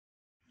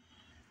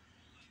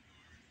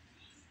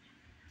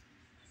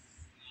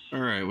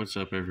Alright, what's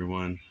up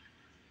everyone?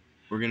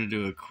 We're going to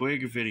do a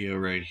quick video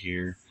right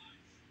here.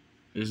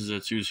 This is a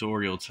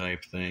tutorial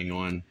type thing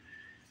on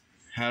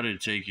how to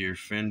take your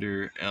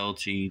Fender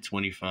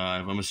LT25.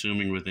 I'm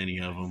assuming with any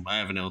of them. I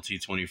have an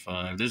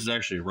LT25. This is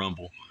actually a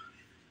Rumble,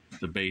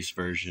 the bass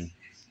version.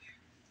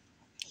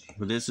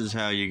 But this is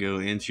how you go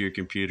into your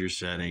computer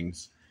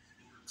settings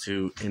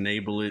to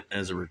enable it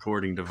as a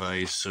recording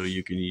device so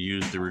you can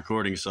use the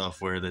recording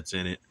software that's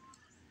in it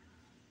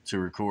to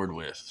record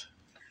with.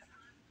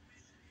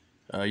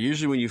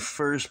 Usually when you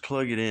first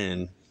plug it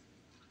in,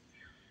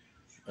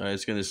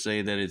 it's going to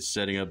say that it's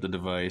setting up the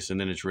device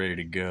and then it's ready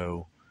to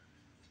go.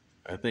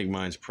 I think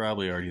mine's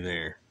probably already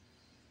there.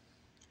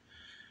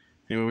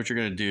 Anyway, what you're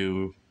going to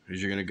do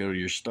is you're going to go to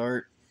your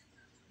start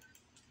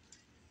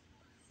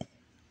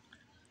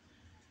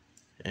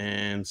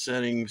and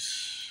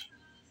settings,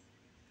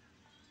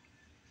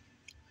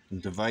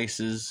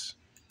 devices.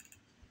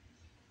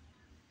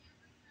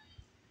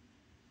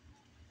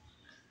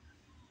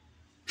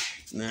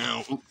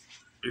 Now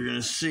you're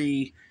going to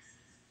see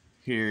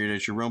here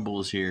that your Rumble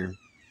is here.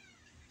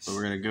 So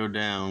we're going to go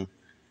down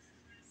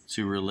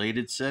to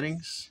related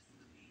settings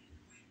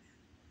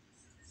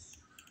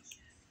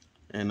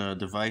and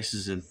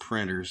devices and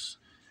printers.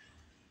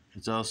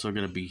 It's also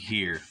going to be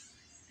here.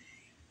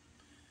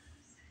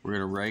 We're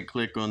going to right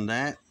click on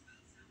that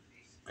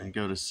and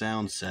go to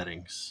sound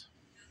settings.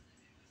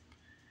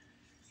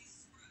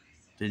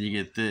 Then you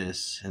get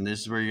this, and this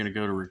is where you're going to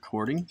go to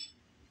recording.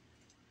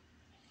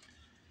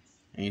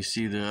 And you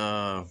see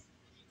the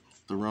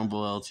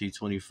Rumble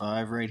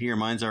LT25 right here.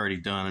 Mine's already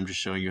done. I'm just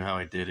showing you how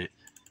I did it.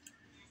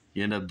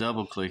 You end up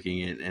double clicking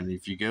it, and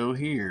if you go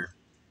here,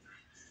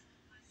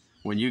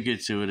 when you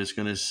get to it, it's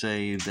going to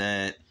say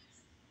that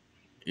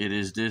it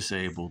is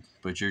disabled,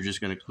 but you're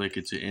just going to click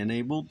it to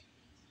enabled.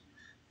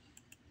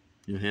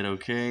 You hit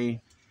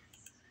OK,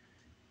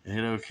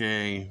 hit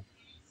OK,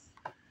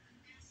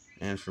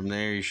 and from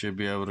there you should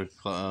be able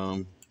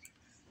to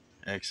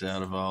X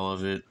out of all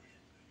of it.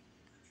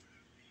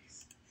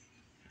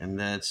 And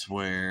that's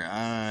where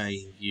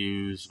I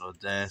use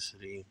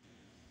Audacity,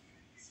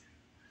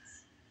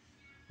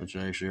 which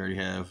I actually already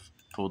have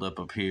pulled up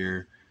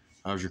here.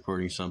 I was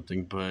recording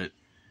something, but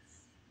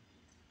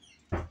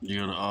you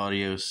go to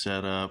audio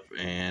setup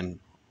and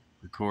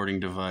recording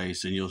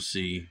device, and you'll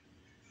see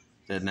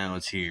that now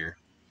it's here.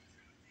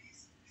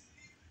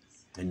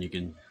 And you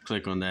can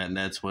click on that, and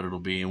that's what it'll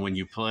be. And when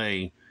you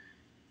play,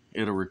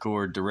 it'll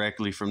record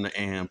directly from the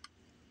amp,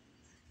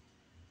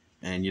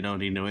 and you don't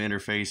need no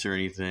interface or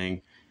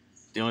anything.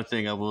 The only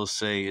thing I will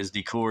say is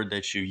the cord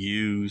that you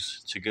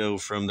use to go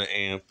from the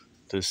amp,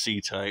 the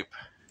C-type,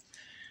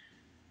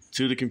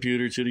 to the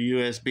computer, to the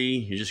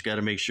USB, you just got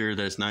to make sure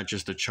that it's not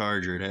just a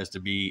charger. It has to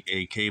be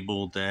a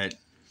cable that,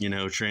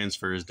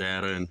 transfers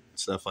data and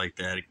stuff like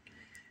that.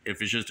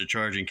 If it's just a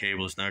charging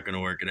cable, it's not going to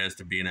work. It has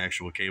to be an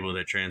actual cable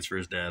that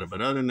transfers data.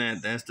 But other than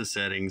that, that's the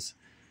settings.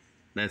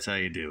 That's how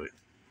you do it.